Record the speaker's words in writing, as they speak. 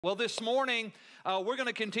Well, this morning, we're going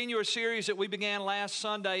to continue a series that we began last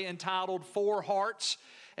Sunday entitled Four Hearts.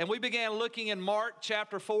 And we began looking in Mark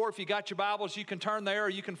chapter 4. If you got your Bibles, you can turn there or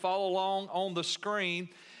you can follow along on the screen.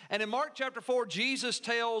 And in Mark chapter 4, Jesus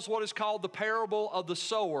tells what is called the parable of the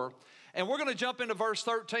sower. And we're going to jump into verse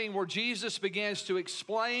 13 where Jesus begins to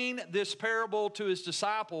explain this parable to his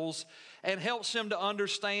disciples and helps them to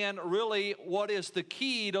understand really what is the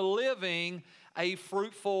key to living a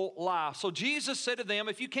fruitful life. So Jesus said to them,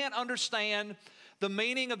 if you can't understand the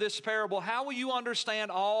meaning of this parable, how will you understand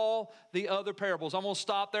all the other parables? I'm going to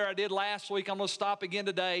stop there. I did last week. I'm going to stop again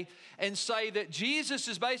today and say that Jesus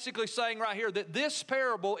is basically saying right here that this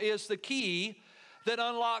parable is the key that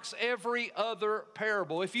unlocks every other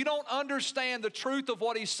parable. If you don't understand the truth of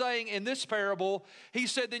what he's saying in this parable, he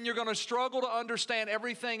said then you're going to struggle to understand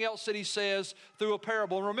everything else that he says through a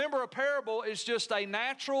parable. And remember, a parable is just a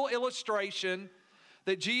natural illustration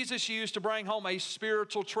that Jesus used to bring home a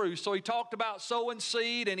spiritual truth. So he talked about sowing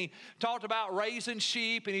seed, and he talked about raising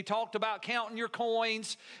sheep, and he talked about counting your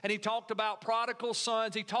coins, and he talked about prodigal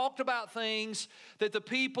sons. He talked about things that the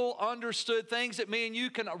people understood, things that me and you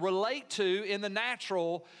can relate to in the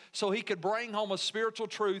natural, so he could bring home a spiritual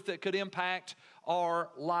truth that could impact our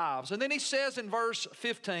lives. And then he says in verse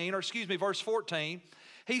 14,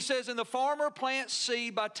 he says, and the farmer plants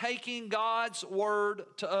seed by taking God's word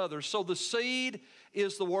to others. So the seed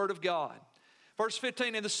is the word of God. Verse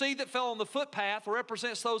 15, and the seed that fell on the footpath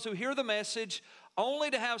represents those who hear the message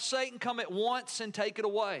only to have Satan come at once and take it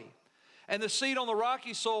away. And the seed on the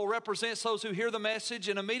rocky soil represents those who hear the message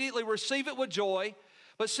and immediately receive it with joy.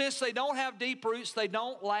 But since they don't have deep roots, they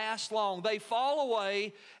don't last long. They fall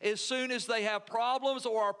away as soon as they have problems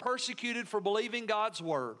or are persecuted for believing God's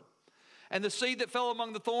word. And the seed that fell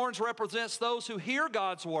among the thorns represents those who hear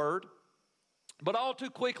God's word, but all too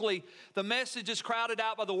quickly the message is crowded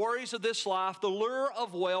out by the worries of this life, the lure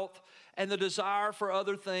of wealth, and the desire for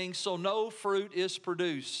other things, so no fruit is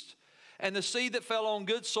produced. And the seed that fell on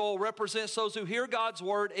good soil represents those who hear God's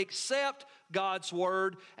word, accept God's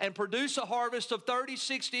word, and produce a harvest of 30,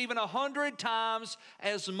 60, even 100 times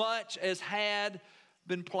as much as had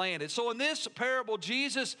been planted. So in this parable,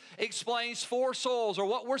 Jesus explains four soils, or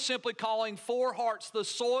what we're simply calling four hearts, the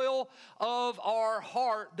soil of our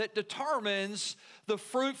heart that determines the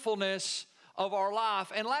fruitfulness of our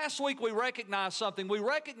life. And last week we recognized something. We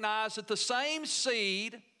recognized that the same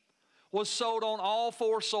seed was sowed on all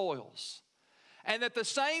four soils, and that the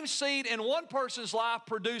same seed in one person's life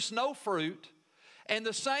produced no fruit, and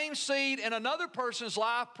the same seed in another person's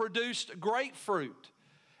life produced great fruit.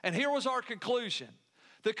 And here was our conclusion.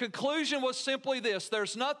 The conclusion was simply this: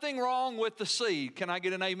 there's nothing wrong with the seed. Can I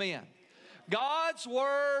get an amen? God's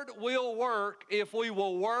word will work if we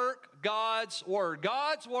will work God's word.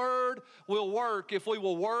 God's word will work if we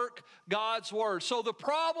will work God's word. So the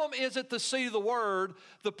problem isn't the seed of the word.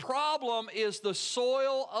 The problem is the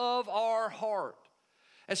soil of our heart.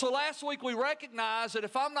 And so last week we recognized that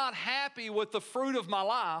if I'm not happy with the fruit of my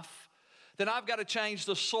life, then I've got to change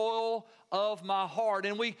the soil of my heart.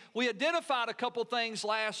 And we identified a couple things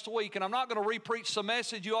last week, and I'm not going to re-preach the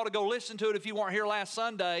message. You ought to go listen to it if you weren't here last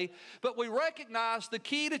Sunday. But we recognized the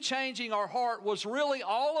key to changing our heart was really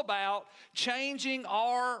all about changing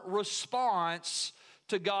our response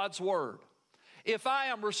to God's word. If I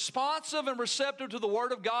am responsive and receptive to the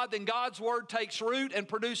word of God, then God's word takes root and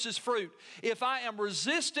produces fruit. If I am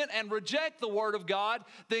resistant and reject the word of God,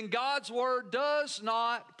 then God's word does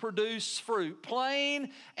not produce fruit. Plain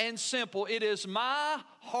and simple. It is my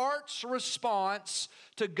heart's response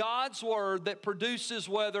to God's word that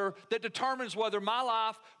determines whether my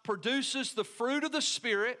life produces the fruit of the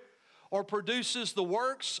Spirit or produces the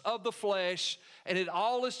works of the flesh, and it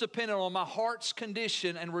all is dependent on my heart's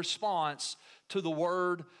condition and response to the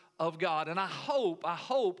word of God. And I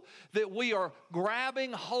hope that we are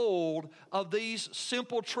grabbing hold of these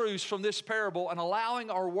simple truths from this parable and allowing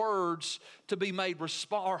our words to be made,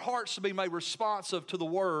 our hearts to be made responsive to the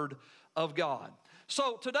word of God.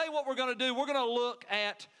 So today what we're going to do, we're going to look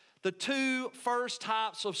at the two first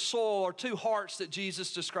types of soil, or two hearts that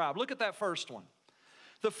Jesus described. Look at that first one.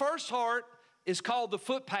 The first heart is called the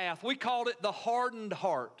footpath. We called it the hardened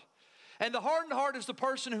heart. And the hardened heart is the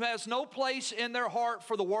person who has no place in their heart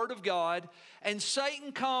for the word of God, and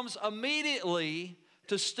Satan comes immediately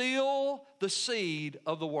to steal the seed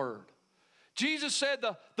of the word. Jesus said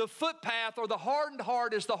the footpath, or the hardened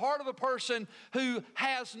heart, is the heart of a person who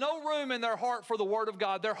has no room in their heart for the word of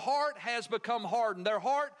God. Their heart has become hardened. Their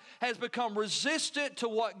heart has become resistant to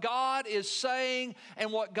what God is saying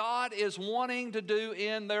and what God is wanting to do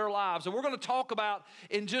in their lives. And we're going to talk about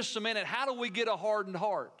in just a minute, how do we get a hardened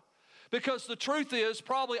heart? Because the truth is,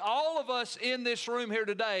 probably all of us in this room here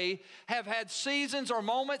today have had seasons or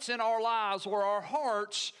moments in our lives where our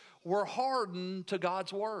hearts were hardened to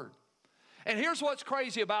God's Word. And here's what's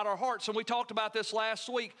crazy about our hearts, and we talked about this last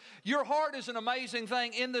week. Your heart is an amazing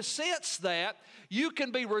thing in the sense that you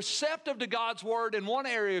can be receptive to God's Word in one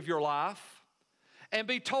area of your life and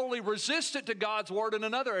be totally resistant to God's Word in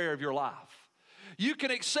another area of your life. You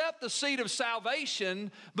can accept the seed of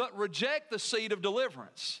salvation, but reject the seed of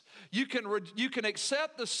deliverance. You can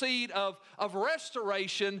accept the seed of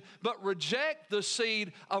restoration, but reject the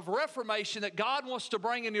seed of reformation that God wants to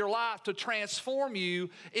bring into your life to transform you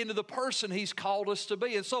into the person He's called us to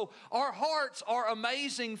be. And so our hearts are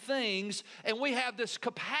amazing things, and we have this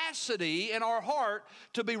capacity in our heart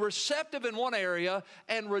to be receptive in one area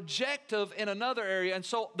and rejective in another area. And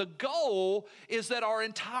so the goal is that our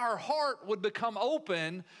entire heart would become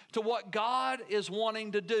open to what God is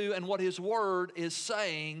wanting to do and what His Word is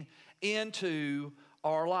saying into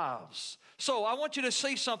our lives. So I want you to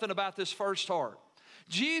see something about this first heart.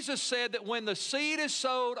 Jesus said that when the seed is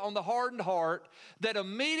sowed on the hardened heart, that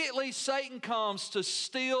immediately Satan comes to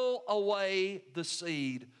steal away the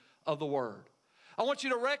seed of the Word. I want you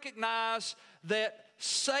to recognize that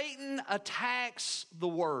Satan attacks the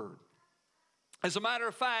Word. As a matter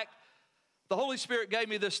of fact, the Holy Spirit gave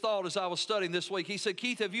me this thought as I was studying this week. He said,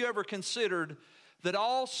 Keith, have you ever considered that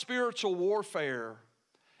all spiritual warfare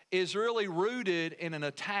is really rooted in an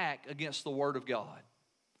attack against the Word of God?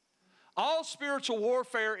 All spiritual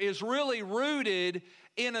warfare is really rooted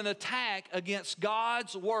in an attack against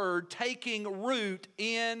God's Word taking root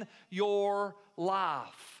in your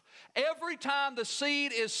life. Every time the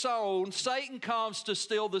seed is sown, Satan comes to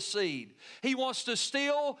steal the seed. He wants to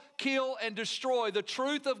steal, kill, and destroy the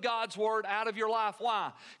truth of God's Word out of your life.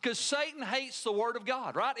 Why? Because Satan hates the Word of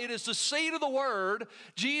God, right? It is the seed of the Word,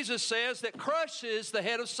 Jesus says, that crushes the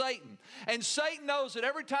head of Satan. And Satan knows that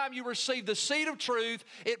every time you receive the seed of truth,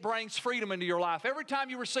 it brings freedom into your life. Every time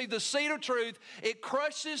you receive the seed of truth, it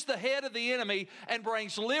crushes the head of the enemy and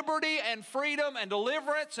brings liberty and freedom and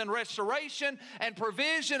deliverance and restoration and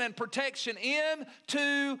provision and protection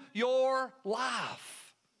into your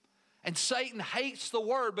life. And Satan hates the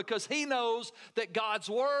Word because he knows that God's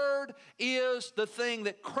Word is the thing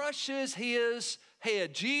that crushes his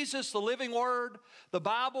head. Jesus, the living Word, the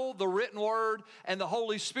Bible, the written Word, and the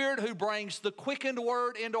Holy Spirit who brings the quickened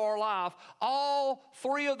Word into our life. All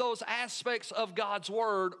three of those aspects of God's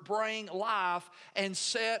Word bring life and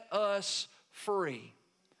set us free.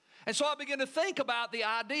 And so I began to think about the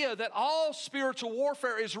idea that all spiritual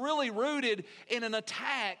warfare is really rooted in an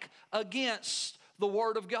attack against the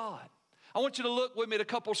Word of God. I want you to look with me at a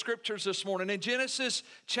couple scriptures this morning. In Genesis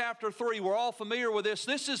chapter 3, we're all familiar with this.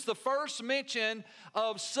 This is the first mention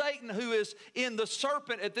of Satan, who is in the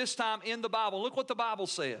serpent at this time in the Bible. Look what the Bible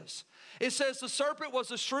says. It says, the serpent was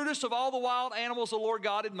the shrewdest of all the wild animals the Lord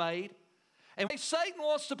God had made. And Satan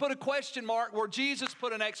wants to put a question mark where Jesus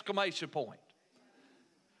put an exclamation point.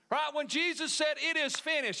 Right? When Jesus said, it is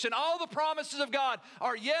finished, and all the promises of God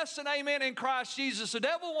are yes and amen in Christ Jesus, the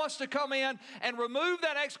devil wants to come in and remove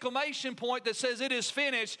that exclamation point that says it is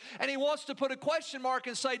finished, and he wants to put a question mark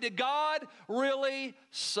and say, did God really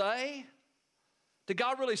say? Did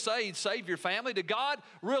God really say He'd save your family? Did God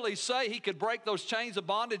really say He could break those chains of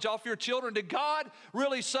bondage off your children? Did God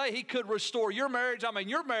really say He could restore your marriage? I mean,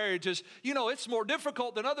 your marriage is, it's more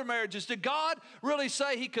difficult than other marriages. Did God really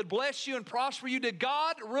say He could bless you and prosper you? Did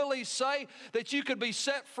God really say that you could be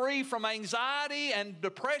set free from anxiety and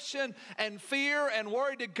depression and fear and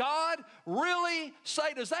worry? Did God really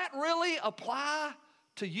say, does that really apply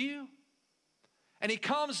to you? And he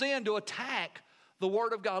comes in to attack the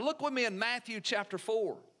Word of God. Look with me in Matthew chapter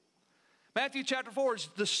 4. Matthew chapter 4 is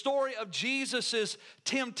the story of Jesus'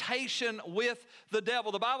 temptation with the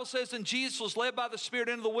devil. The Bible says that Jesus was led by the Spirit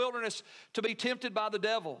into the wilderness to be tempted by the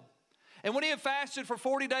devil. And when he had fasted for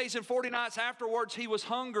 40 days and 40 nights afterwards, he was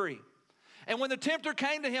hungry. And when the tempter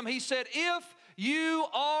came to him, he said, if you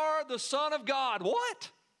are the Son of God,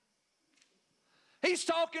 what? He's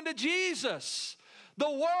talking to Jesus, the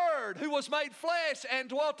Word who was made flesh and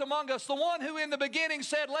dwelt among us, the one who in the beginning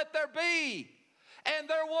said, let there be. And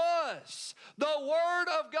there was the Word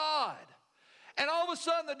of God. And all of a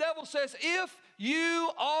sudden the devil says, if you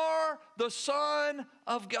are the Son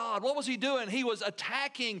of God. What was he doing? He was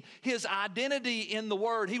attacking his identity in the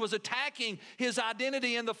Word. He was attacking his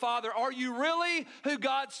identity in the Father. Are you really who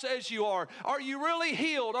God says you are? Are you really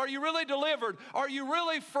healed? Are you really delivered? Are you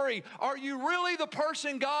really free? Are you really the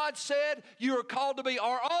person God said you are called to be?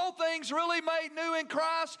 Are all things really made new in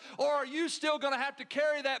Christ? Or are you still going to have to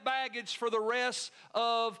carry that baggage for the rest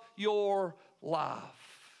of your life?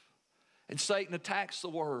 And Satan attacks the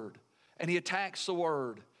Word and he attacks the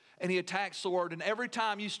Word. And he attacks the Word. And every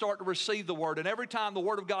time you start to receive the Word, and every time the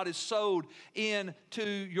Word of God is sowed into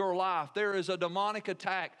your life, there is a demonic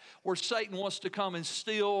attack where Satan wants to come and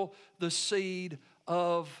steal the seed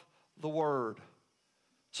of the Word.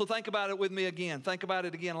 So think about it with me again. Think about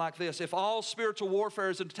it again like this. If all spiritual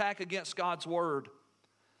warfare is an attack against God's Word,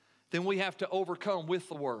 then we have to overcome with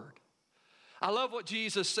the Word. I love what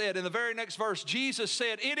Jesus said. In the very next verse, Jesus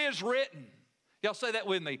said, "It is written." Y'all say that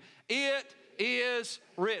with me. It is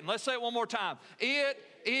written. Let's say it one more time. It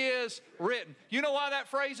is written. You know why that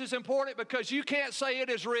phrase is important? Because you can't say it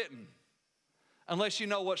is written unless you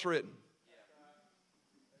know what's written.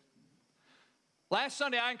 Last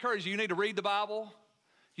Sunday, I encouraged you, you need to read the Bible,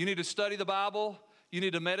 you need to study the Bible, you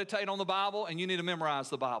need to meditate on the Bible, and you need to memorize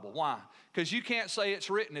the Bible. Why? Because you can't say it's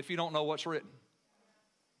written if you don't know what's written.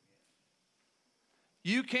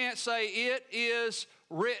 You can't say it is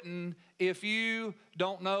written if you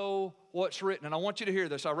don't know what's written. And I want you to hear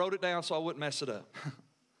this. I wrote it down so I wouldn't mess it up.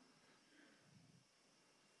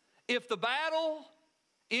 If the battle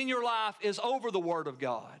in your life is over the Word of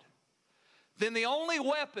God, then the only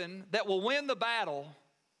weapon that will win the battle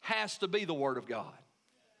has to be the Word of God.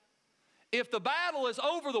 If the battle is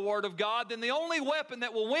over the Word of God, then the only weapon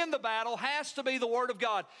that will win the battle has to be the Word of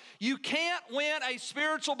God. You can't win a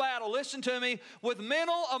spiritual battle, listen to me, with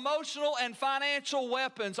mental, emotional, and financial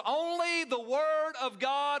weapons. Only the Word of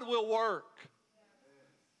God will work.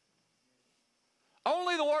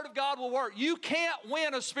 Only the Word of God will work. You can't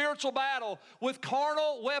win a spiritual battle with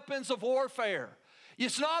carnal weapons of warfare.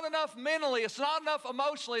 It's not enough mentally, it's not enough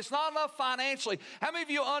emotionally, it's not enough financially. How many of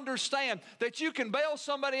you understand that you can bail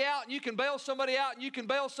somebody out, and you can bail somebody out, and you can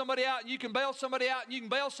bail somebody out, and you can bail somebody out, and you can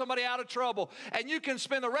bail somebody out of trouble, and you can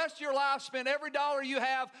spend the rest of your life, spend every dollar you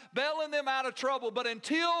have bailing them out of trouble, but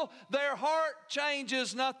until their heart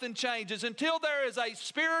changes, nothing changes. Until there is a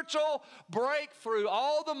spiritual breakthrough,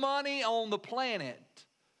 all the money on the planet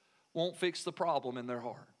won't fix the problem in their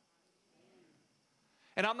heart.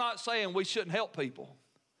 And I'm not saying we shouldn't help people.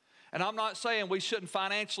 And I'm not saying we shouldn't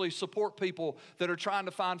financially support people that are trying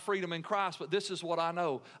to find freedom in Christ, but this is what I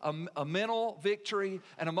know. A mental victory,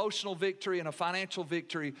 an emotional victory, and a financial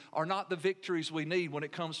victory are not the victories we need when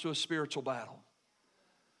it comes to a spiritual battle.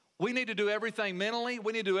 We need to do everything mentally.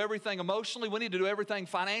 We need to do everything emotionally. We need to do everything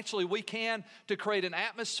financially we can to create an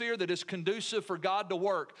atmosphere that is conducive for God to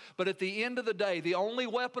work. But at the end of the day, the only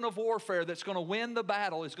weapon of warfare that's going to win the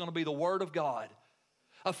battle is going to be the Word of God.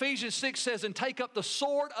 Ephesians 6 says, "And take up the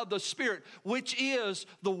sword of the Spirit, which is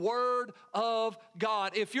the Word of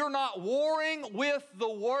God." If you're not warring with the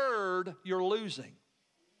Word, you're losing.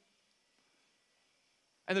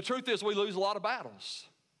 And the truth is we lose a lot of battles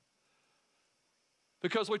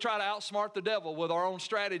because we try to outsmart the devil with our own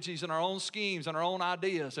strategies and our own schemes and our own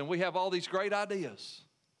ideas. And we have all these great ideas.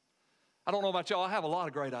 I don't know about y'all, I have a lot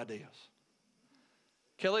of great ideas.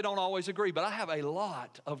 Kelly don't always agree, but I have a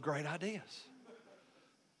lot of great ideas.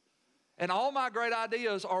 And all my great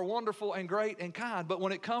ideas are wonderful and great and kind, but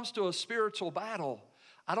when it comes to a spiritual battle,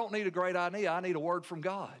 I don't need a great idea, I need a word from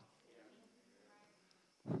God.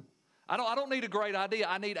 I don't need a great idea,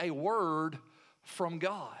 I need a word from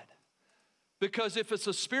God. Because if it's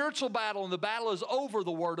a spiritual battle and the battle is over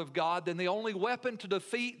the Word of God, then the only weapon to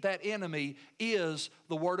defeat that enemy is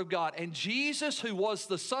the Word of God. And Jesus, who was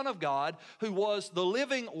the Son of God, who was the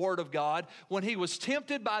living Word of God, when he was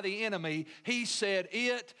tempted by the enemy, he said,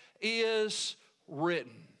 "It is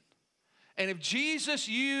written." And if Jesus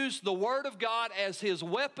used the Word of God as his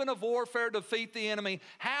weapon of warfare to defeat the enemy,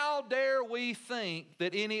 how dare we think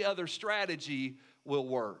that any other strategy will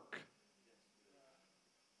work?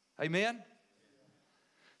 Amen?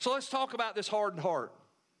 So let's talk about this hardened heart.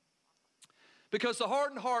 Because the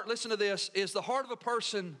hardened heart, listen to this, is the heart of a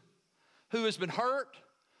person who has been hurt,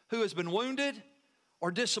 who has been wounded, or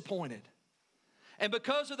disappointed. And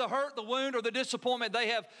because of the hurt, the wound, or the disappointment, they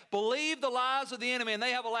have believed the lies of the enemy, and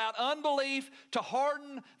they have allowed unbelief to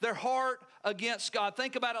harden their heart against God.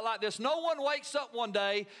 Think about it like this. No one wakes up one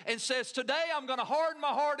day and says, "Today I'm going to harden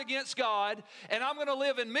my heart against God, and I'm going to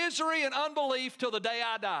live in misery and unbelief till the day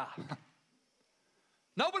I die."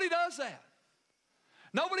 Nobody does that.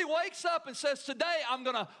 Nobody wakes up and says, "Today I'm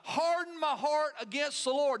going to harden my heart against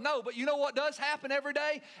the Lord." No, but you know what does happen every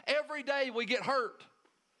day? Every day we get hurt.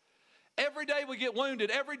 Every day we get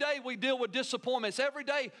wounded. Every day we deal with disappointments. Every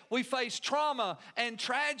day we face trauma and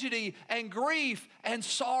tragedy and grief and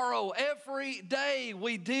sorrow. Every day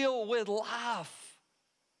we deal with life.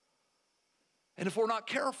 And if we're not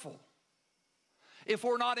careful, if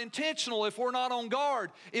we're not intentional, if we're not on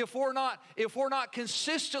guard, if we're not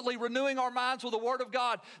consistently renewing our minds with the Word of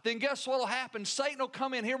God, then guess what will happen? Satan will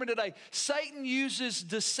come in. Hear me today. Satan uses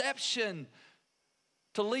deception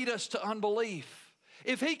to lead us to unbelief.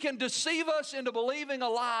 If he can deceive us into believing a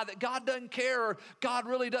lie that God doesn't care, or God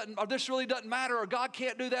really doesn't, or this really doesn't matter, or God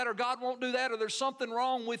can't do that, or God won't do that, or there's something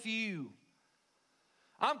wrong with you.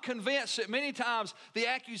 I'm convinced that many times the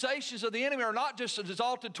accusations of the enemy are not just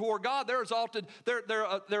exalted toward God,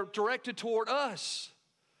 they're directed toward us.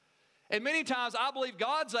 And many times I believe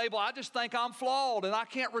God's able, I just think I'm flawed and I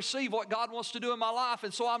can't receive what God wants to do in my life,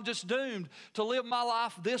 and so I'm just doomed to live my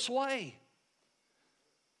life this way.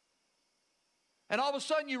 And all of a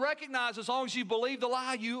sudden you recognize as long as you believe the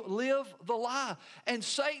lie, you live the lie. And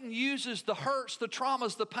Satan uses the hurts, the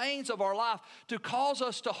traumas, the pains of our life to cause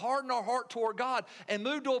us to harden our heart toward God and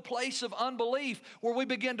move to a place of unbelief where we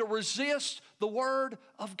begin to resist the Word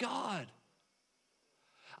of God.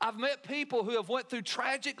 I've met people who have went through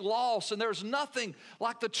tragic loss, and there's nothing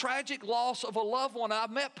like the tragic loss of a loved one.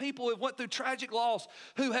 I've met people who have went through tragic loss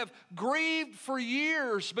who have grieved for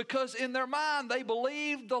years because in their mind they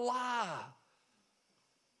believed the lie.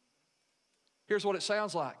 Here's what it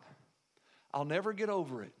sounds like. I'll never get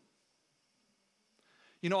over it.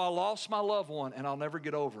 You know, I lost my loved one and I'll never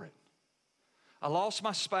get over it. I lost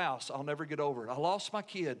my spouse, I'll never get over it. I lost my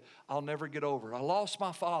kid, I'll never get over it. I lost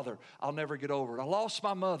my father, I'll never get over it. I lost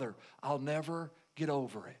my mother, I'll never get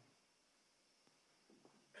over it.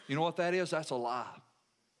 You know what that is? That's a lie.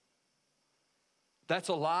 That's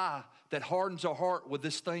a lie that hardens our heart with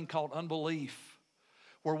this thing called unbelief,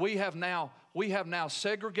 where we have now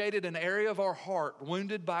segregated an area of our heart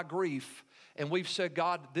wounded by grief, and we've said,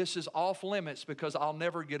 God, this is off limits because I'll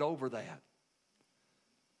never get over that.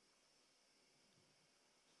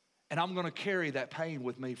 And I'm going to carry that pain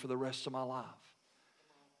with me for the rest of my life.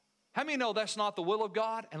 How many know that's not the will of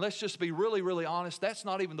God? And let's just be really, really honest, that's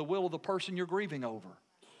not even the will of the person you're grieving over.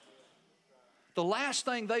 The last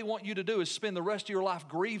thing they want you to do is spend the rest of your life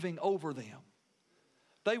grieving over them.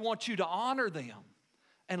 They want you to honor them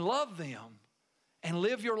and love them and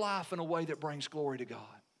live your life in a way that brings glory to God.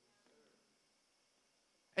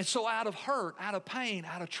 And so out of hurt, out of pain,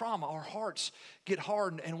 out of trauma, our hearts get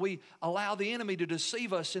hardened, and we allow the enemy to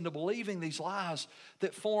deceive us into believing these lies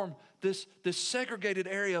that form this segregated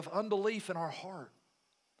area of unbelief in our heart.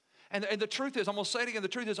 And the truth is, I'm going to say it again, the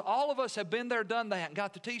truth is all of us have been there, done that, and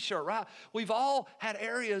got the t-shirt, right? We've all had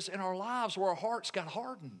areas in our lives where our hearts got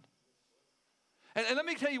hardened. And let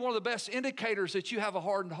me tell you one of the best indicators that you have a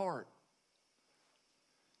hardened heart.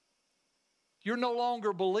 You're no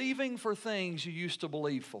longer believing for things you used to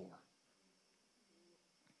believe for.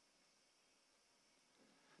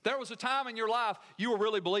 There was a time in your life you were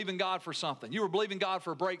really believing God for something. You were believing God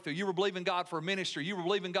for a breakthrough. You were believing God for a ministry. You were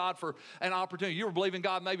believing God for an opportunity. You were believing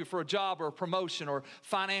God maybe for a job or a promotion or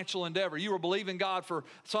financial endeavor. You were believing God for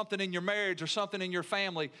something in your marriage or something in your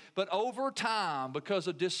family. But over time, because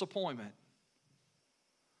of disappointment,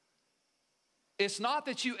 it's not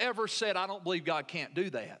that you ever said, I don't believe God can't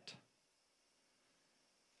do that.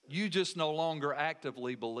 You just no longer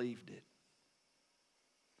actively believed it.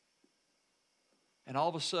 And all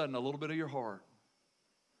of a sudden, a little bit of your heart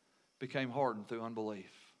became hardened through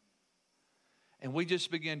unbelief. And we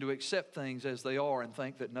just begin to accept things as they are and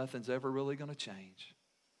think that nothing's ever really going to change.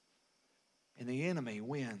 And the enemy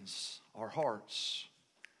wins our hearts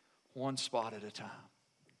one spot at a time.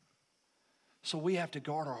 So we have to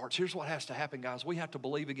guard our hearts. Here's what has to happen, guys. We have to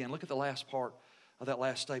believe again. Look at the last part of that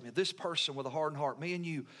last statement. This person with a hardened heart, me and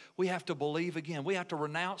you, we have to believe again. We have to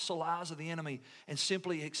renounce the lies of the enemy and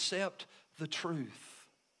simply accept the truth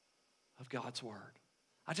of God's word.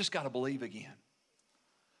 I just got to believe again.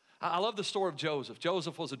 I love the story of Joseph.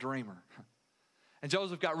 Joseph was a dreamer. And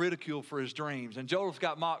Joseph got ridiculed for his dreams. And Joseph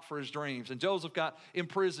got mocked for his dreams. And Joseph got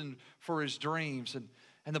imprisoned for his dreams.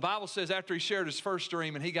 And the Bible says after he shared his first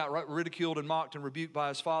dream and he got ridiculed and mocked and rebuked by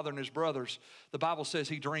his father and his brothers, the Bible says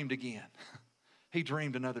he dreamed again. He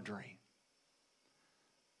dreamed another dream.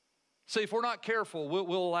 See, if we're not careful,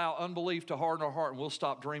 we'll allow unbelief to harden our heart and we'll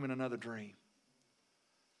stop dreaming another dream.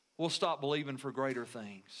 We'll stop believing for greater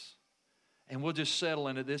things. And we'll just settle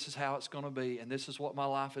into this is how it's going to be and this is what my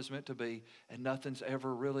life is meant to be and nothing's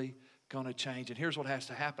ever really going to change. And here's what has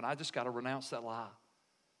to happen. I just got to renounce that lie.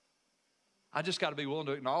 I just got to be willing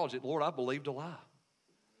to acknowledge it. Lord, I believed a lie.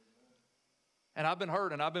 And I've been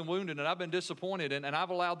hurt and I've been wounded and I've been disappointed and I've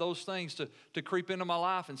allowed those things to creep into my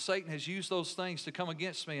life, and Satan has used those things to come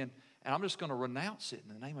against me, and I'm just going to renounce it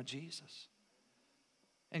in the name of Jesus.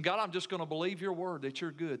 And God, I'm just going to believe your word that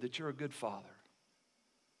you're good, that you're a good Father.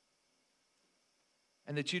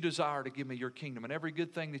 and that you desire to give me your kingdom. And every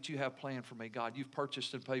good thing that you have planned for me, God, you've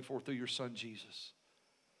purchased and paid for through your Son, Jesus.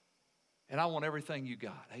 And I want everything you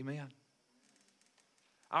got. Amen.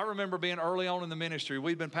 I remember being early on in the ministry.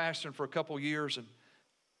 We'd been pastoring for a couple years, and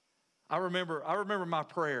I remember my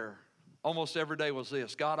prayer almost every day was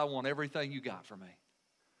this: God, I want everything you got for me.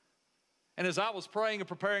 And as I was praying and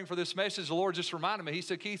preparing for this message, the Lord just reminded me. He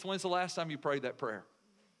said, Keith, when's the last time you prayed that prayer?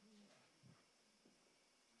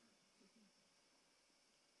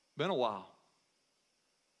 Been a while.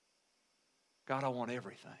 God, I want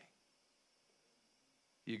everything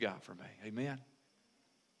you got for me. Amen.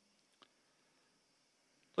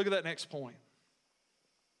 Look at that next point.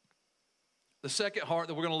 The second heart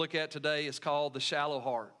that we're going to look at today is called the shallow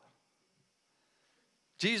heart.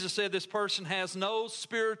 Jesus said this person has no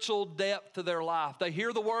spiritual depth to their life. They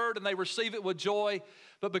hear the word and they receive it with joy,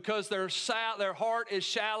 but because their heart is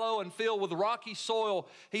shallow and filled with rocky soil,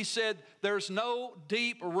 he said there's no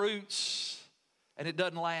deep roots and it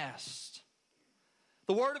doesn't last.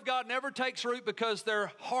 The word of God never takes root because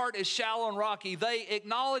their heart is shallow and rocky. They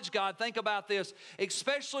acknowledge God. Think about this,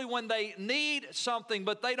 especially when they need something,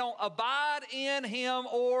 but they don't abide in Him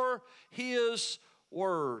or His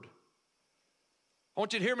word. I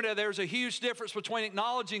want you to hear me today. There's a huge difference between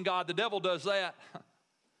acknowledging God, the devil does that,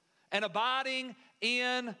 and abiding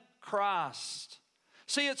in Christ.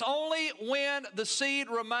 See, it's only when the seed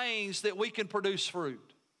remains that we can produce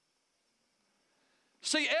fruit.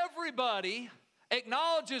 See, everybody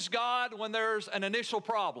acknowledges God when there's an initial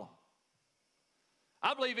problem.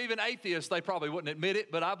 I believe even atheists, they probably wouldn't admit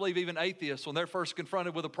it, but I believe even atheists, when they're first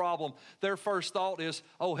confronted with a problem, their first thought is,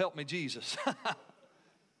 oh, help me, Jesus.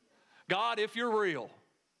 God, if you're real.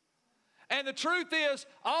 And the truth is,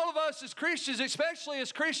 all of us as Christians, especially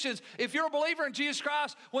as Christians, if you're a believer in Jesus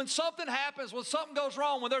Christ, when something happens, when something goes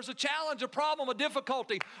wrong, when there's a challenge, a problem, a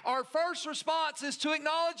difficulty, our first response is to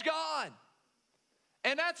acknowledge God.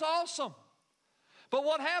 And that's awesome. But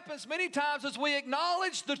what happens many times is we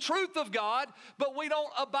acknowledge the truth of God, but we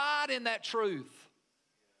don't abide in that truth.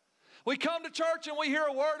 We come to church and we hear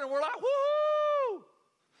a word and we're like, woo!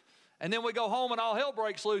 And then we go home and all hell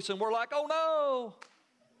breaks loose and we're like, oh no.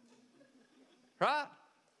 Right?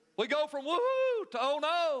 We go from woo-hoo to oh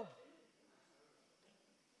no.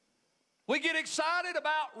 We get excited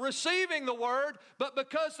about receiving the word, but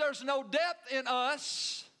because there's no depth in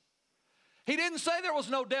us, he didn't say there was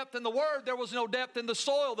no depth in the word, there was no depth in the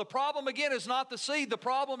soil. The problem again is not the seed, the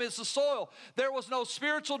problem is the soil. There was no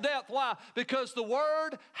spiritual depth. Why? Because the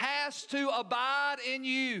word has to abide in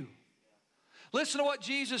you. Listen to what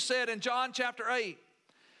Jesus said in John chapter 8.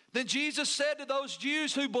 Then Jesus said to those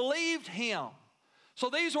Jews who believed him, so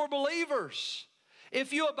these were believers,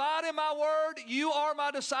 if you abide in my word, you are my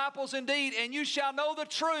disciples indeed, and you shall know the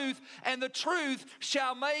truth, and the truth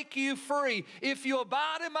shall make you free. If you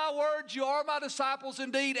abide in my word, you are my disciples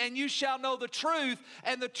indeed, and you shall know the truth,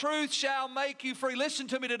 and the truth shall make you free. Listen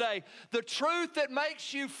to me today. The truth that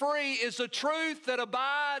makes you free is the truth that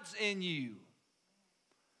abides in you.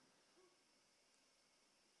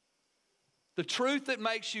 The truth that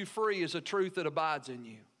makes you free is a truth that abides in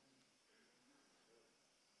you.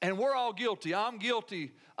 And we're all guilty. I'm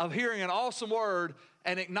guilty of hearing an awesome word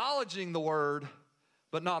and acknowledging the word,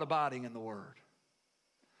 but not abiding in the word.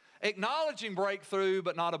 Acknowledging breakthrough,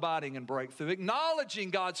 but not abiding in breakthrough.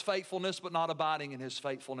 Acknowledging God's faithfulness, but not abiding in His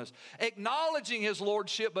faithfulness. Acknowledging His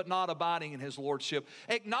lordship, but not abiding in His lordship.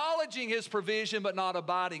 Acknowledging His provision, but not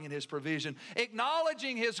abiding in His provision.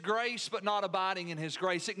 Acknowledging His grace, but not abiding in His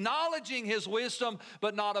grace. Acknowledging His wisdom,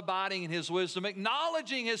 but not abiding in His wisdom.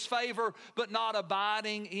 Acknowledging His favor, but not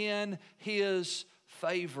abiding in His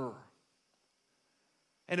favor.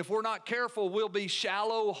 And if we're not careful, we'll be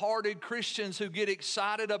shallow-hearted Christians who get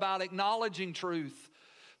excited about acknowledging truth,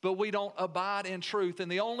 but we don't abide in truth. And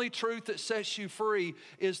the only truth that sets you free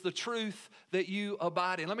is the truth that you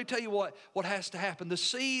abide in. Let me tell you what has to happen. The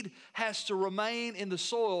seed has to remain in the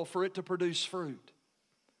soil for it to produce fruit.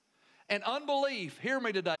 And unbelief, hear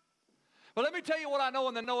me today. But let me tell you what I know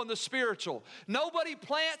in the spiritual. Nobody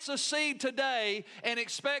plants a seed today and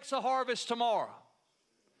expects a harvest tomorrow.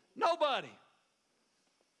 Nobody.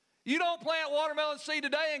 You don't plant watermelon seed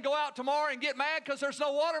today and go out tomorrow and get mad because there's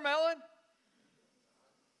no watermelon.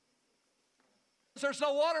 There's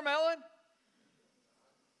no watermelon.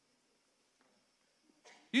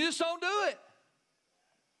 You just don't do it.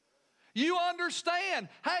 You understand,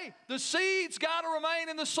 hey, the seed's got to remain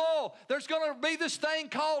in the soil. There's going to be this thing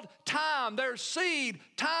called time. There's seed,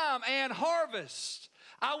 time, and harvest.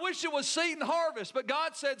 I wish it was seed and harvest, but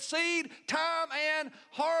God said seed, time, and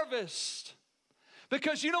harvest.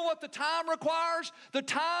 Because you know what the time requires? The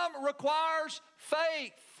time requires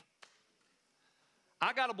faith.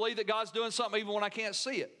 I got to believe that God's doing something even when I can't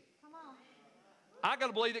see it. I got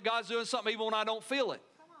to believe that God's doing something even when I don't feel it.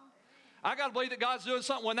 I got to believe that God's doing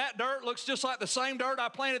something when that dirt looks just like the same dirt I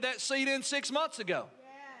planted that seed in 6 months ago.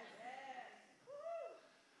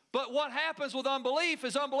 But what happens with unbelief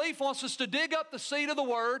is unbelief wants us to dig up the seed of the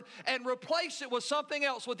Word and replace it with something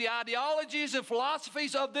else, with the ideologies and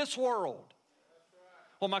philosophies of this world.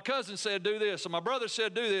 Well, my cousin said do this, and my brother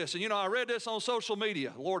said do this, and I read this on social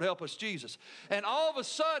media. Lord help us, Jesus. And all of a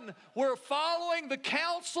sudden, we're following the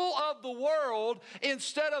counsel of the world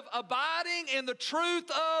instead of abiding in the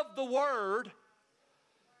truth of the Word.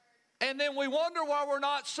 And then we wonder why we're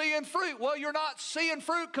not seeing fruit. Well, you're not seeing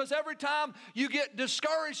fruit because every time you get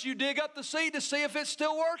discouraged, you dig up the seed to see if it's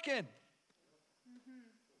still working.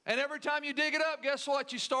 And every time you dig it up, guess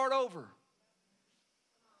what? You start over.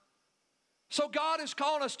 So God is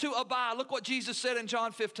calling us to abide. Look what Jesus said in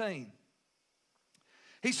John 15.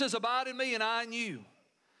 He says, abide in me and I in you.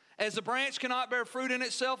 As the branch cannot bear fruit in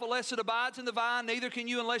itself unless it abides in the vine, neither can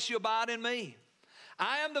you unless you abide in me.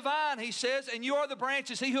 I am the vine, he says, and you are the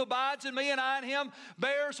branches. He who abides in me and I in him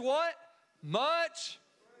bears what? Much.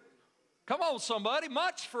 Come on, somebody,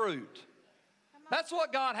 much fruit. That's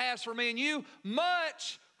what God has for me and you,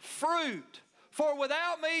 much fruit. For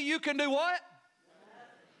without me, you can do what?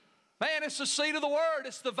 Man, it's the seed of the Word.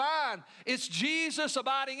 It's the vine. It's Jesus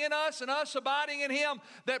abiding in us and us abiding in Him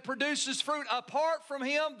that produces fruit. Apart from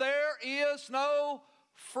Him, there is no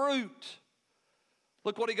fruit.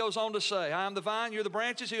 Look what He goes on to say. I am the vine, you're the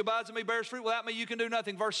branches. He who abides in me bears fruit. Without me, you can do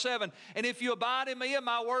nothing. Verse 7, and if you abide in me and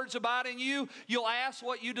my words abide in you, you'll ask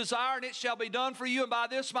what you desire and it shall be done for you. And by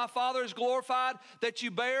this my Father is glorified, that you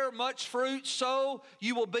bear much fruit, so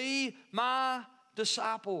you will be my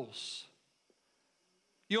disciples.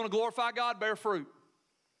 You want to glorify God? Bear fruit.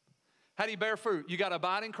 How do you bear fruit? You got to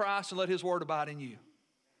abide in Christ and let His Word abide in you.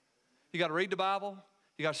 You got to read the Bible.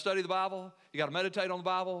 You got to study the Bible. You got to meditate on the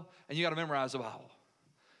Bible. And you got to memorize the Bible.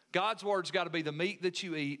 God's Word's got to be the meat that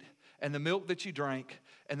you eat and the milk that you drink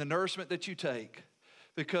and the nourishment that you take.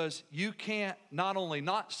 Because you can't not only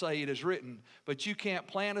not say it is written, but you can't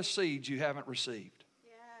plant a seed you haven't received.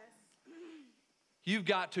 Yes. You've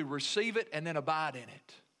got to receive it and then abide in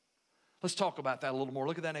it. Let's talk about that a little more.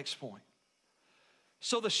 Look at that next point.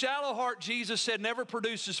 So the shallow heart, Jesus said, never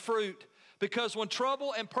produces fruit because when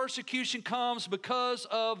trouble and persecution comes because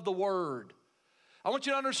of the Word. I want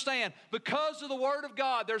you to understand, because of the Word of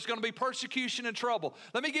God, there's going to be persecution and trouble.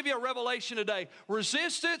 Let me give you a revelation today.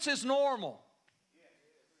 Resistance is normal.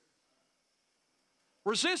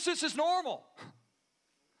 Resistance is normal.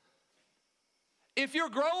 If you're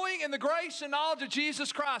growing in the grace and knowledge of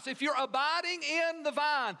Jesus Christ, if you're abiding in the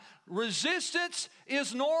vine, resistance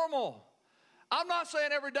is normal. I'm not saying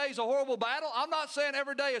every day is a horrible battle. I'm not saying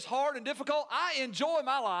every day is hard and difficult. I enjoy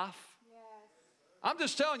my life. Yes. I'm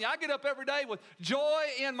just telling you, I get up every day with joy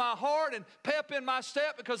in my heart and pep in my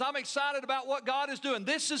step because I'm excited about what God is doing.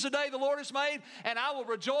 This is the day the Lord has made, and I will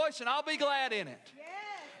rejoice and I'll be glad in it. Yes.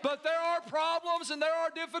 But there are problems and there are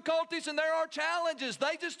difficulties and there are challenges.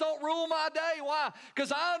 They just don't rule my day. Why?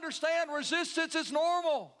 Because I understand resistance is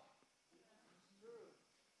normal.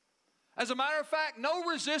 As a matter of fact, no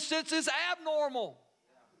resistance is abnormal.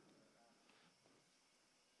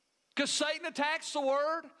 Because Satan attacks the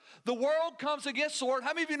Word. The world comes against the Word.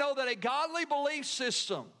 How many of you know that a godly belief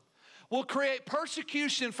system will create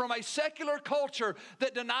persecution from a secular culture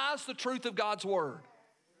that denies the truth of God's Word?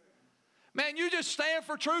 Man, you just stand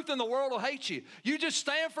for truth and the world will hate you. You just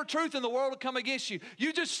stand for truth and the world will come against you.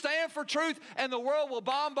 You just stand for truth and the world will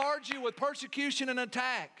bombard you with persecution and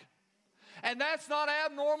attack. And that's not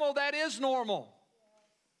abnormal, that is normal.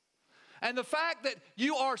 And the fact that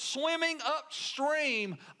you are swimming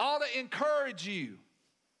upstream ought to encourage you.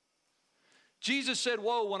 Jesus said,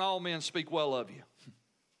 woe when all men speak well of you.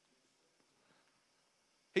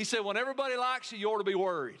 He said, when everybody likes you, you ought to be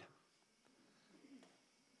worried.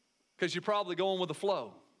 Because you're probably going with the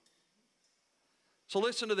flow. So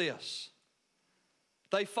listen to this.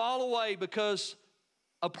 They fall away because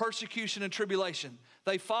of persecution and tribulation.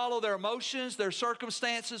 They follow their emotions, their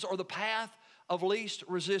circumstances, or the path of least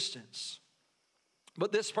resistance.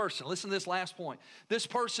 But this person, listen to this last point. This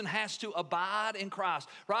person has to abide in Christ,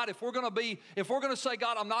 right? If we're going to say,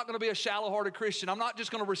 God, I'm not going to be a shallow-hearted Christian. I'm not just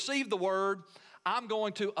going to receive the Word. I'm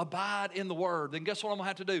going to abide in the Word. Then guess what I'm going to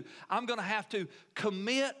have to do? I'm going to have to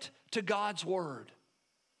commit to God's Word.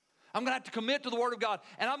 I'm going to have to commit to the Word of God,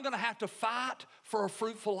 and I'm going to have to fight for a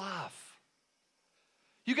fruitful life.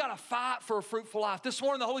 You got to fight for a fruitful life. This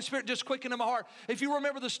morning, the Holy Spirit just quickened in my heart. If you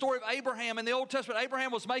remember the story of Abraham in the Old Testament,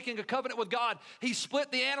 Abraham was making a covenant with God. He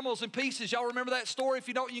split the animals in pieces. Y'all remember that story? If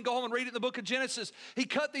you don't, you can go home and read it in the book of Genesis. He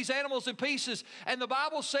cut these animals in pieces. And the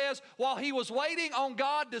Bible says, while he was waiting on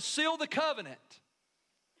God to seal the covenant,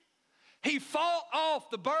 he fought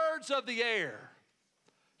off the birds of the air.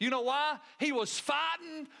 You know why? He was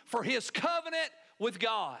fighting for his covenant with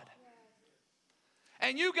God.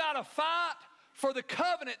 And you got to fight for the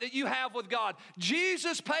covenant that you have with God.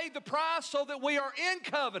 Jesus paid the price so that we are in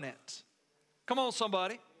covenant. Come on,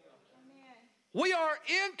 somebody. Amen. We are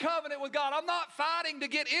in covenant with God. I'm not fighting to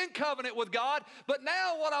get in covenant with God, but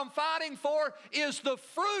now what I'm fighting for is the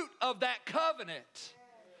fruit of that covenant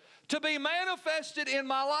to be manifested in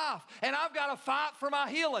my life. And I've got to fight for my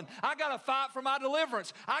healing. I got to fight for my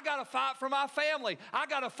deliverance. I got to fight for my family. I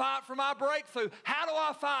got to fight for my breakthrough. How do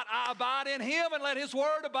I fight? I abide in Him and let His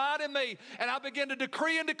Word abide in me. And I begin to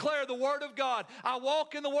decree and declare the Word of God. I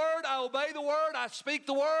walk in the Word. I obey the Word. I speak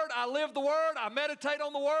the Word. I live the Word. I meditate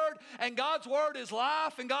on the Word. And God's Word is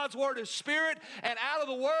life and God's Word is spirit. And out of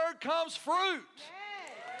the Word comes fruit.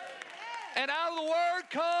 And out of the Word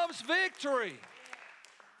comes victory.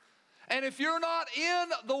 And if you're not in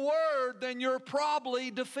the Word, then you're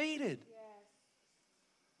probably defeated. Yes.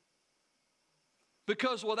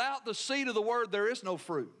 Because without the seed of the Word, there is no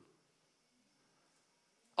fruit.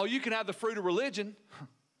 Oh, you can have the fruit of religion.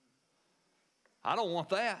 I don't want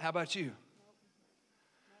that. How about you?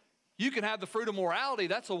 You can have the fruit of morality.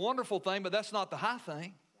 That's a wonderful thing, but that's not the high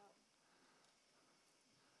thing.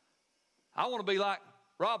 I want to be like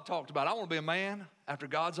Rob talked about. I want to be a man after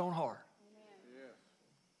God's own heart.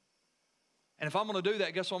 And if I'm going to do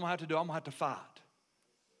that, guess what I'm going to have to do? I'm going to have to fight.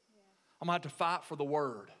 I'm going to have to fight for the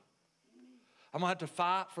Word. I'm going to have to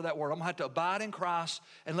fight for that Word. I'm going to have to abide in Christ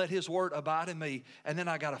and let His Word abide in me. And then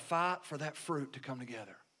I got to fight for that fruit to come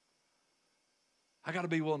together. I got to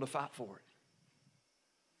be willing to fight for it.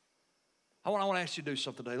 I want to ask you to do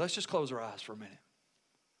something today. Let's just close our eyes for a minute.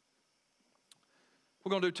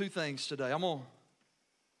 We're going to do two things today. I'm going to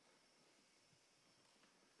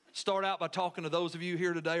start out by talking to those of you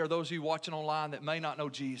here today or those of you watching online that may not know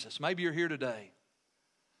Jesus. Maybe you're here today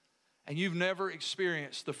and you've never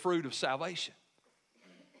experienced the fruit of salvation.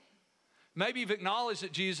 Maybe you've acknowledged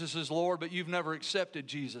that Jesus is Lord, but you've never accepted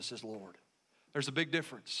Jesus as Lord. There's a big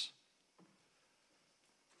difference.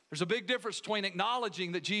 There's a big difference between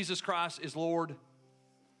acknowledging that Jesus Christ is Lord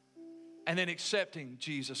and then accepting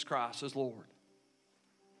Jesus Christ as Lord.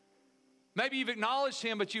 Maybe you've acknowledged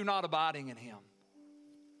Him, but you're not abiding in Him.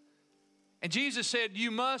 And Jesus said, you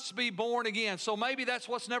must be born again. So maybe that's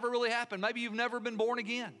what's never really happened. Maybe you've never been born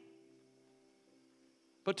again.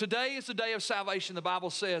 But today is the day of salvation, the Bible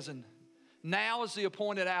says, and now is the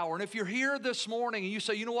appointed hour. And if you're here this morning and you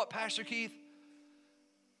say, you know what, Pastor Keith?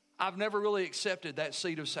 I've never really accepted that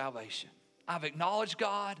seed of salvation. I've acknowledged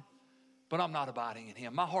God, but I'm not abiding in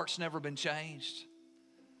Him. My heart's never been changed.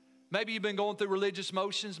 Maybe you've been going through religious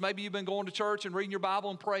motions. Maybe you've been going to church and reading your Bible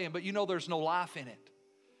and praying, but you know there's no life in it.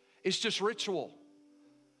 It's just ritual.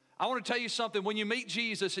 I want to tell you something. When you meet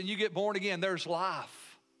Jesus and you get born again, there's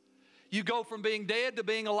life. You go from being dead to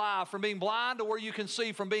being alive, from being blind to where you can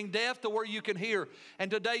see, from being deaf to where you can hear.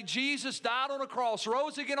 And today Jesus died on a cross,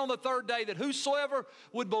 rose again on the third day, that whosoever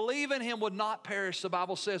would believe in Him would not perish, the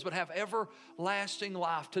Bible says, but have everlasting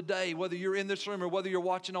life. Today, whether you're in this room or whether you're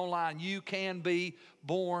watching online, you can be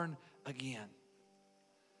born again.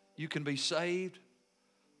 You can be saved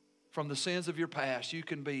from the sins of your past. You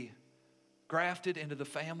can be grafted into the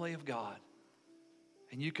family of God,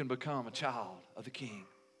 and you can become a child of the King.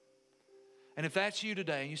 And if that's you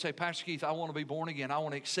today, and you say, Pastor Keith, I want to be born again. I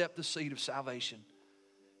want to accept the seed of salvation,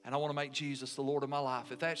 and I want to make Jesus the Lord of my life.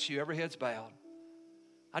 If that's you, every head's bowed.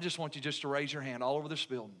 I just want you just to raise your hand all over this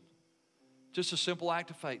building. Just a simple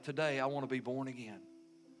act of faith. Today, I want to be born again.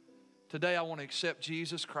 Today, I want to accept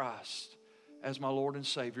Jesus Christ as my Lord and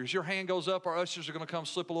Savior. As your hand goes up, our ushers are going to come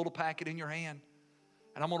slip a little packet in your hand.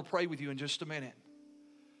 And I'm going to pray with you in just a minute.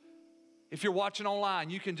 If you're watching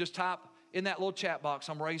online, you can just type in that little chat box,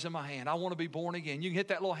 I'm raising my hand. I want to be born again. You can hit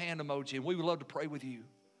that little hand emoji, and we would love to pray with you.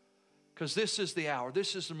 Because this is the hour.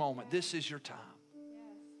 This is the moment. This is your time.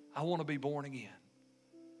 I want to be born again.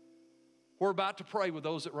 We're about to pray with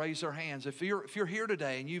those that raise their hands. If you're here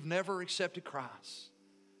today and you've never accepted Christ,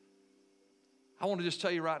 I want to just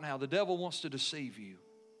tell you right now, the devil wants to deceive you.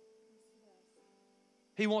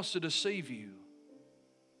 He wants to deceive you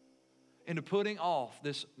into putting off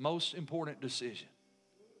this most important decision.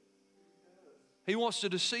 He wants to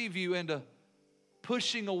deceive you into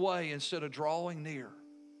pushing away instead of drawing near.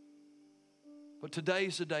 But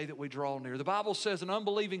today's the day that we draw near. The Bible says an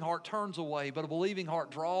unbelieving heart turns away, but a believing heart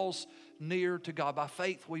draws near to God. By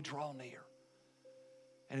faith, we draw near.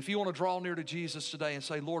 And if you want to draw near to Jesus today and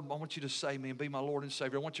say, Lord, I want you to save me and be my Lord and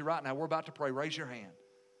Savior, I want you right now, we're about to pray. Raise your hand.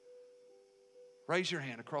 Raise your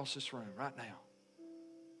hand across this room right now.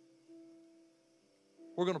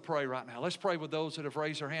 We're going to pray right now. Let's pray with those that have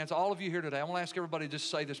raised their hands. All of you here today, I want to ask everybody to just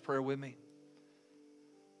say this prayer with me.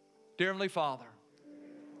 Dear Heavenly Father,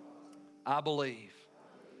 I believe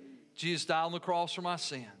Jesus died on the cross for my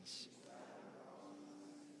sins,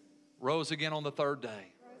 rose again on the third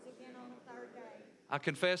day. I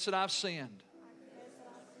confess that I've sinned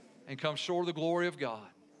and come short of the glory of God.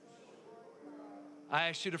 I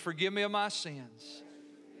ask you to forgive me of my sins.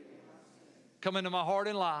 Come into my heart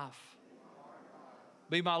and life.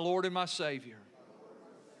 Be my Lord and my Savior.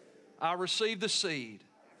 I receive the seed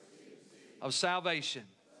of salvation,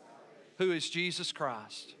 who is Jesus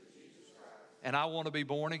Christ. And I want to be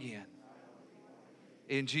born again.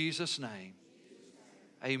 In Jesus' name,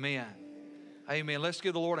 amen. Amen. Let's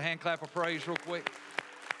give the Lord a hand clap of praise real quick.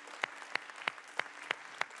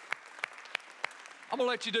 I'm going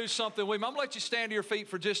to let you do something with me. I'm going to let you stand to your feet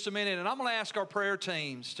for just a minute, and I'm going to ask our prayer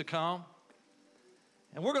teams to come.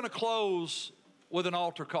 And we're going to close with an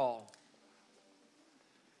altar call.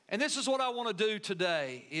 And this is what I want to do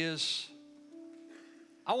today is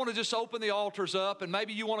I want to just open the altars up, and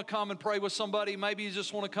maybe you want to come and pray with somebody. Maybe you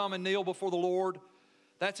just want to come and kneel before the Lord.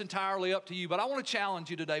 That's entirely up to you. But I want to challenge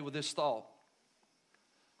you today with this thought.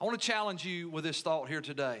 I want to challenge you with this thought here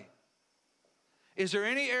today. Is there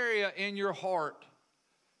any area in your heart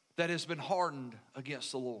that has been hardened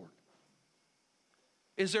against the Lord?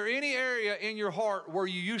 Is there any area in your heart where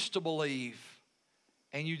you used to believe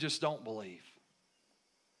and you just don't believe?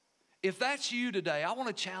 If that's you today, I want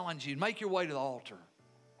to challenge you. Make your way to the altar.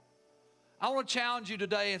 I want to challenge you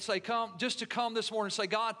today and say, come this morning and say,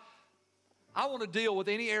 God, I want to deal with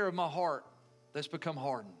any area of my heart that's become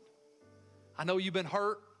hardened. I know you've been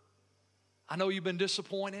hurt. I know you've been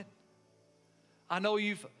disappointed. I know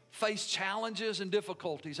you've faced challenges and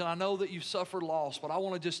difficulties, and I know that you've suffered loss, but I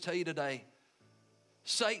want to just tell you today,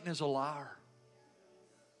 Satan is a liar.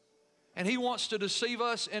 And he wants to deceive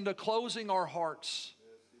us into closing our hearts,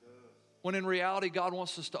 when in reality, God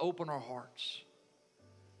wants us to open our hearts.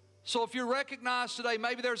 So if you recognize today,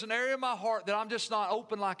 maybe there's an area of my heart that I'm just not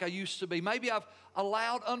open like I used to be. Maybe I've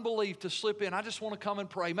allowed unbelief to slip in. I just want to come and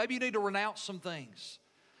pray. Maybe you need to renounce some things.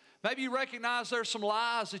 Maybe you recognize there's some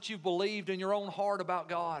lies that you've believed in your own heart about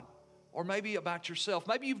God, or maybe about yourself.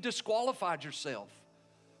 Maybe you've disqualified yourself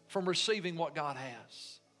from receiving what God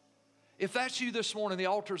has. If that's you this morning, the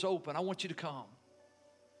altar's open. I want you to come.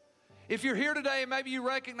 If you're here today and maybe you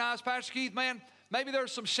recognize, Pastor Keith, man, maybe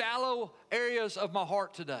there's some shallow areas of my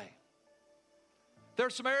heart today.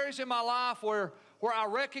 There's some areas in my life where I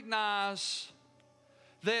recognize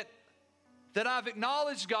that I've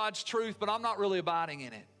acknowledged God's truth, but I'm not really abiding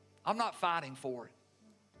in it. I'm not fighting for it.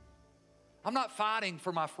 I'm not fighting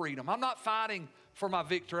for my freedom. I'm not fighting for my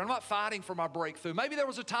victory. I'm not fighting for my breakthrough. Maybe there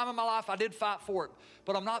was a time in my life I did fight for it,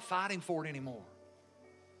 but I'm not fighting for it anymore.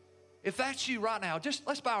 If that's you right now, just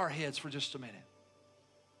let's bow our heads for just a minute.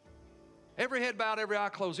 Every head bowed, every eye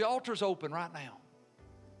closed. The altar's open right now.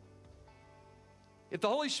 If the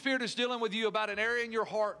Holy Spirit is dealing with you about an area in your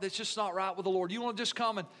heart that's just not right with the Lord, you want to just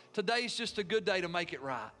come, and today's just a good day to make it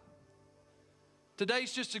right.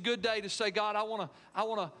 Today's just a good day to say, God, I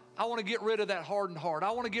want to get rid of that hardened heart.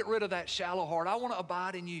 I want to get rid of that shallow heart. I want to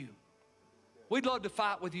abide in you. We'd love to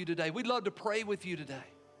fight with you today. We'd love to pray with you today.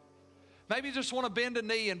 Maybe you just want to bend a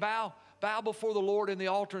knee and bow before the Lord in the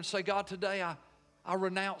altar and say, God, today I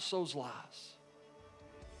renounce those lies.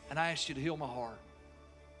 And I ask you to heal my heart.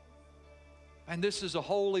 And this is a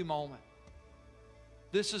holy moment.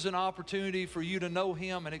 This is an opportunity for you to know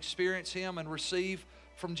Him and experience Him and receive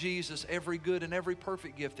from Jesus every good and every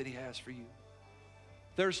perfect gift that He has for you.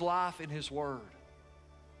 There's life in His Word.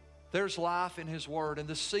 There's life in His Word. And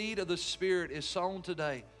the seed of the Spirit is sown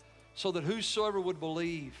today so that whosoever would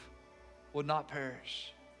believe would not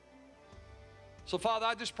perish. So, Father,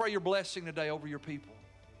 I just pray your blessing today over your people.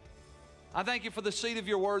 I thank you for the seed of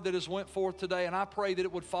your word that has went forth today, and I pray that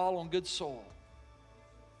it would fall on good soil.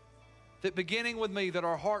 That beginning with me, that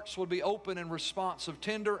our hearts would be open and responsive,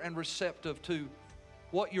 tender and receptive to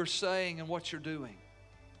what you're saying and what you're doing.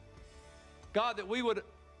 God, that we would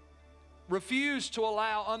refuse to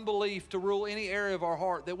allow unbelief to rule any area of our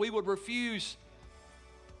heart. That we would refuse,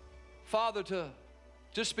 Father, to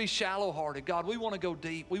just be shallow-hearted. God, we want to go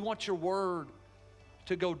deep. We want your word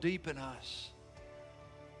to go deep in us.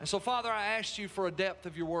 And so, Father, I ask you for a depth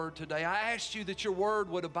of your word today. I ask you that your word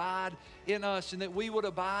would abide in us and that we would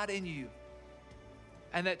abide in you.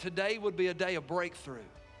 and that today would be a day of breakthrough.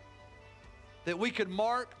 That we could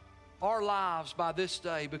mark our lives by this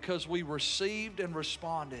day because we received and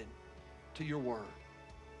responded to your word.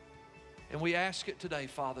 And we ask it today,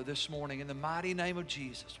 Father, this morning. In the mighty name of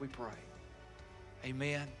Jesus, we pray.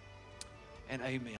 Amen and amen.